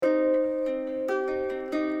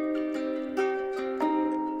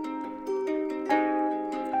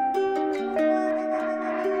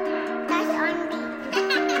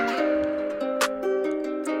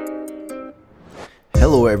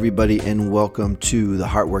Hello, everybody, and welcome to the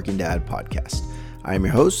Heart Working Dad podcast. I am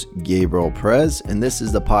your host, Gabriel Perez, and this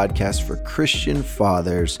is the podcast for Christian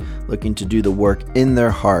fathers looking to do the work in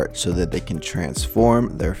their heart so that they can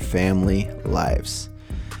transform their family lives.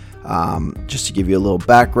 Just to give you a little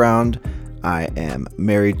background, I am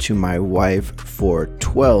married to my wife for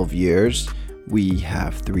 12 years. We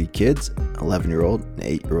have 3 kids, an 11-year-old, an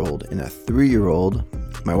 8-year-old, and a 3-year-old.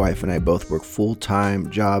 My wife and I both work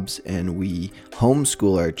full-time jobs, and we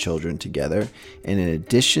homeschool our children together. And in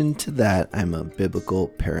addition to that, I'm a biblical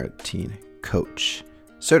parenting coach,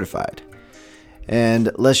 certified.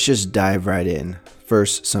 And let's just dive right in.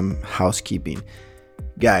 First, some housekeeping.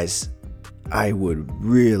 Guys, I would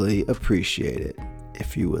really appreciate it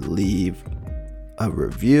if you would leave a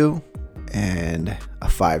review and a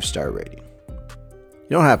 5-star rating.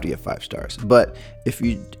 You don't have to get 5 stars, but if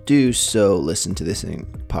you do so, listen to this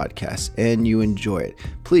podcast and you enjoy it,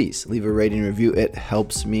 please leave a rating and review. It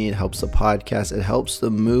helps me, it helps the podcast, it helps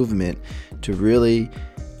the movement to really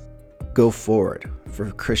go forward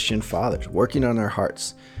for Christian fathers, working on our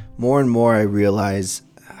hearts. More and more, I realize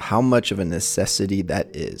how much of a necessity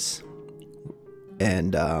that is.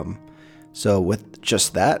 And so with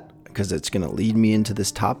just that, because it's going to lead me into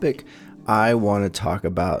this topic, I want to talk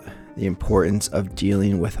about the importance of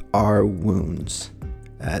dealing with our wounds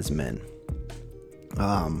as men.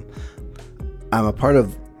 I'm a part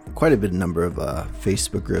of quite a bit number of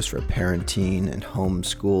Facebook groups for parenting and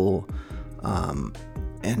homeschool.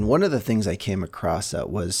 And one of the things I came across that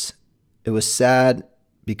was sad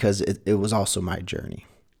because it was also my journey,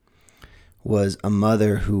 was a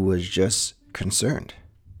mother who was just concerned.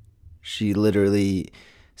 She literally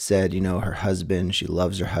said, her husband, she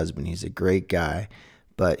loves her husband. He's a great guy.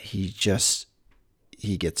 But he gets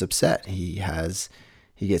upset. He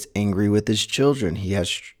gets angry with his children. He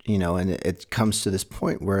has, and it comes to this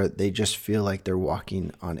point where they just feel like they're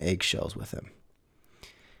walking on eggshells with him.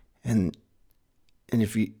 And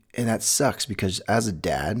that sucks, because as a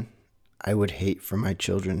dad, I would hate for my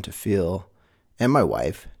children to feel, and my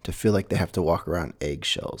wife, to feel like they have to walk around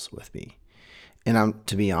eggshells with me. And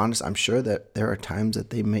to be honest, I'm sure that there are times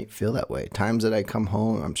that they may feel that way. Times that I come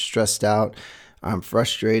home, I'm stressed out, I'm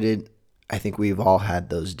frustrated. I think we've all had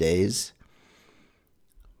those days.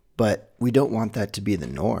 But we don't want that to be the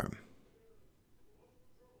norm.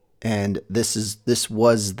 And this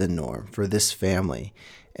was the norm for this family.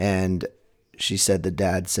 And she said, the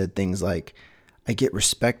dad said things like, I get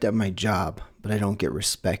respect at my job, but I don't get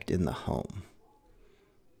respect in the home.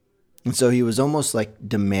 And so he was almost like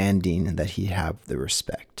demanding that he have the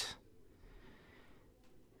respect.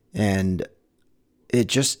 And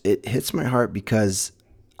it hits my heart because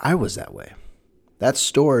I was that way. That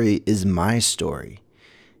story is my story.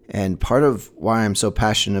 And part of why I'm so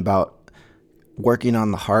passionate about working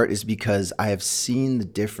on the heart is because I have seen the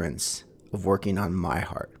difference of working on my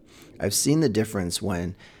heart. I've seen the difference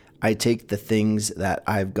when I take the things that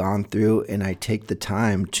I've gone through and I take the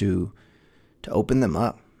time to open them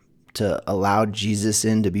up, to allow Jesus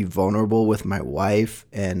in, to be vulnerable with my wife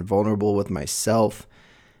and vulnerable with myself,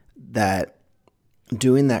 that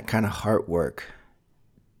doing that kind of heart work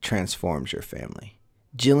transforms your family.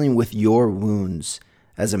 Dealing with your wounds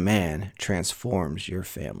as a man transforms your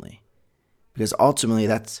family. Because ultimately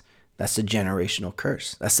that's a generational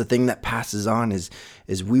curse. That's the thing that passes on is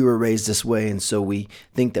we were raised this way, and so we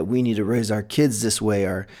think that we need to raise our kids this way,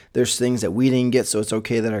 or there's things that we didn't get, so it's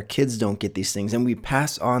okay that our kids don't get these things. And we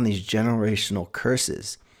pass on these generational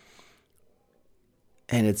curses.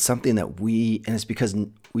 And it's something that it's because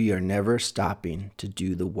we are never stopping to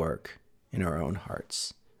do the work in our own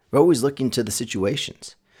hearts. We're always looking to the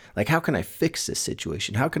situations. Like, how can I fix this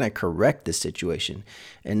situation? How can I correct this situation?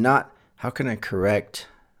 And not, how can I correct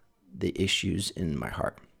the issues in my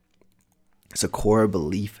heart? It's a core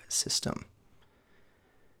belief system.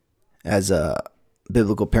 As a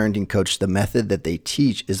biblical parenting coach, the method that they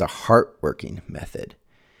teach is a heart-working method.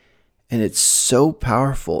 And it's so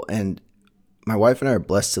powerful. And my wife and I are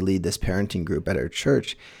blessed to lead this parenting group at our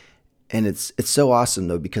church. And it's so awesome,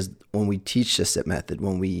 though, because when we teach this method,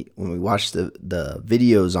 when we watch the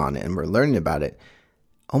videos on it and we're learning about it,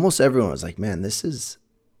 almost everyone was like, man, this is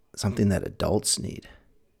something that adults need.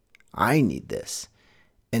 I need this.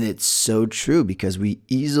 And it's so true, because we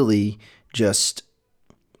easily just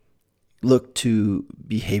look to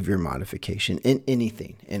behavior modification in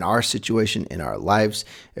anything, in our situation, in our lives.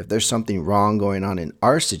 If there's something wrong going on in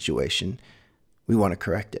our situation, we want to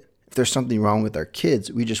correct it. If there's something wrong with our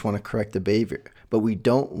kids, we just want to correct the behavior. But we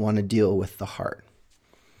don't want to deal with the heart,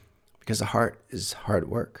 because the heart is hard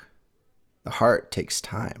work. The heart takes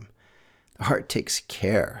time. The heart takes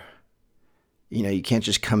care. You can't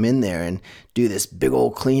just come in there and do this big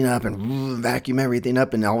old cleanup and vacuum everything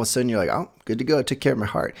up, and all of a sudden you're like, oh, good to go. I took care of my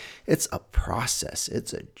heart. It's a process.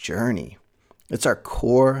 It's a journey. It's our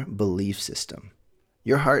core belief system.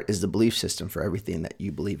 Your heart is the belief system for everything that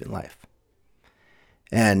you believe in life.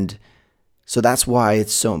 And so that's why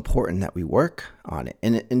it's so important that we work on it.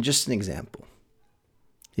 And just an example.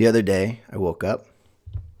 The other day, I woke up.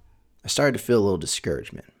 I started to feel a little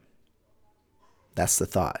discouragement. That's the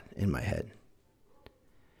thought in my head.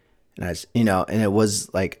 And and it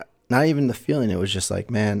was like, not even the feeling. It was just like,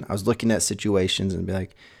 man, I was looking at situations and be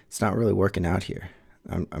like, it's not really working out here.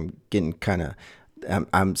 I'm getting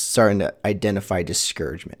I'm starting to identify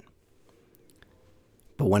discouragement.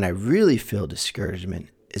 But when I really feel discouragement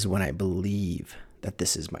is when I believe that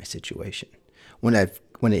this is my situation. When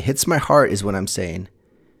it hits my heart is when I'm saying,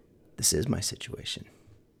 this is my situation.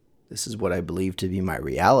 This is what I believe to be my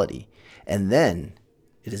reality. And then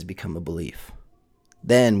it has become a belief.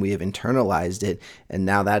 Then we have internalized it, and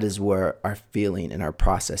now that is where our feeling and our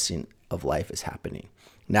processing of life is happening.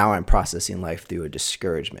 Now I'm processing life through a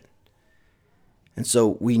discouragement. And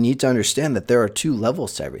so we need to understand that there are two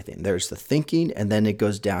levels to everything. There's the thinking, and then it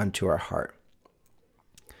goes down to our heart.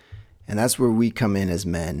 And that's where we come in as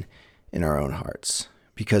men in our own hearts,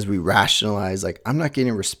 because we rationalize, like, I'm not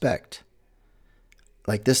getting respect.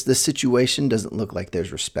 Like this situation doesn't look like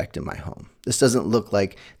there's respect in my home. This doesn't look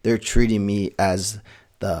like they're treating me as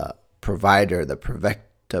the provider, the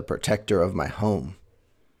protector of my home.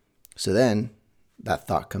 So then that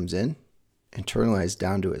thought comes in, internalized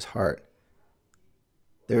down to his heart.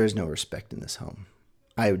 There is no respect in this home.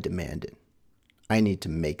 I would demand it. I need to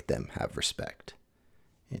make them have respect.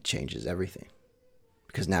 It changes everything,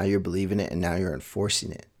 because now you're believing it and now you're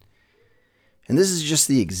enforcing it. And this is just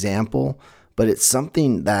the example, but it's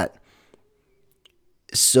something that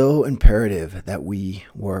is so imperative that we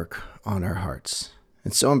work on our hearts.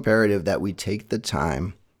 It's so imperative that we take the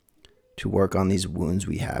time to work on these wounds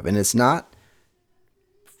we have. And it's not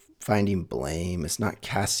finding blame. It's not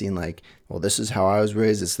casting like, well, this is how I was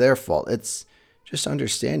raised, it's their fault. It's just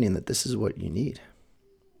understanding that this is what you need.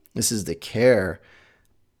 This is the care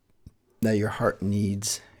that your heart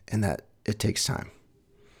needs, and that it takes time.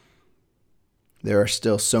 There are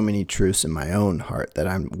still so many truths in my own heart that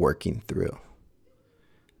I'm working through.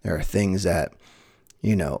 There are things that,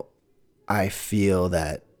 I feel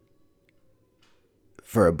that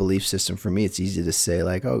for a belief system, for me, it's easy to say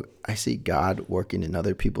like, oh, I see God working in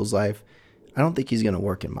other people's life. I don't think he's going to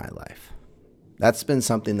work in my life. That's been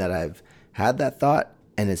something that I've had that thought,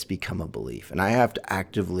 and it's become a belief. And I have to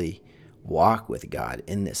actively walk with God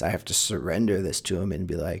in this. I have to surrender this to him and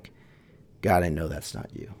be like, God, I know that's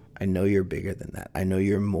not you. I know you're bigger than that. I know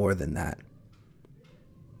you're more than that.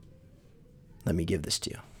 Let me give this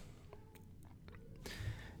to you.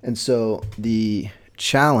 And so the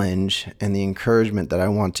challenge and the encouragement that I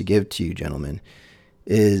want to give to you, gentlemen,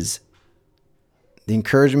 is the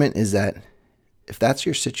encouragement is that if that's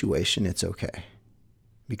your situation, it's okay.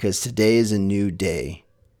 Because today is a new day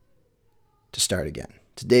to start again.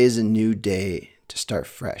 Today is a new day to start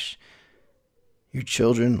fresh. Your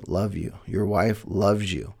children love you. Your wife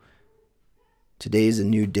loves you. Today is a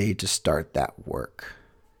new day to start that work.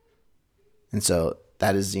 And so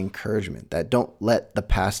that is the encouragement, that don't let the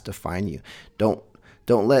past define you. Don't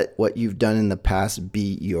let what you've done in the past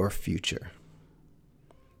be your future.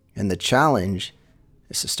 And the challenge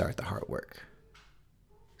is to start the hard work.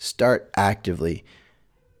 Start actively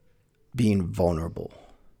being vulnerable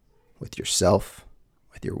with yourself,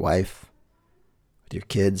 with your wife, with your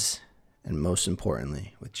kids, and most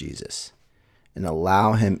importantly, with Jesus. And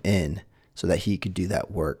allow him in so that he could do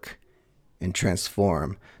that work and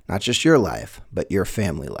transform not just your life, but your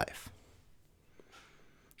family life.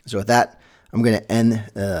 So with that, I'm going to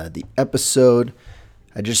end the episode.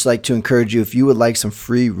 I'd just like to encourage you, if you would like some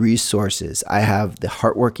free resources, I have the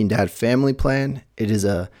Heartworking Dad Family Plan. It is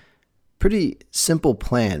a pretty simple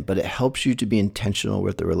plan, but it helps you to be intentional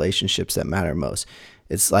with the relationships that matter most.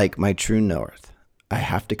 It's like my true north. I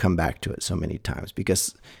have to come back to it so many times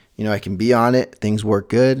because, I can be on it, things work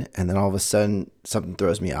good, and then all of a sudden something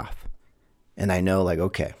throws me off. And I know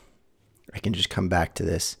okay, I can just come back to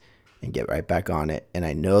this and get right back on it. And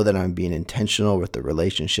I know that I'm being intentional with the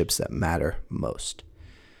relationships that matter most.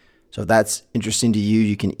 So if that's interesting to you,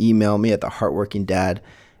 you can email me at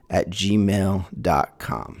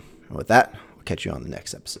theheartworkingdad@gmail.com. And with that, I'll catch you on the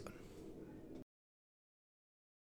next episode.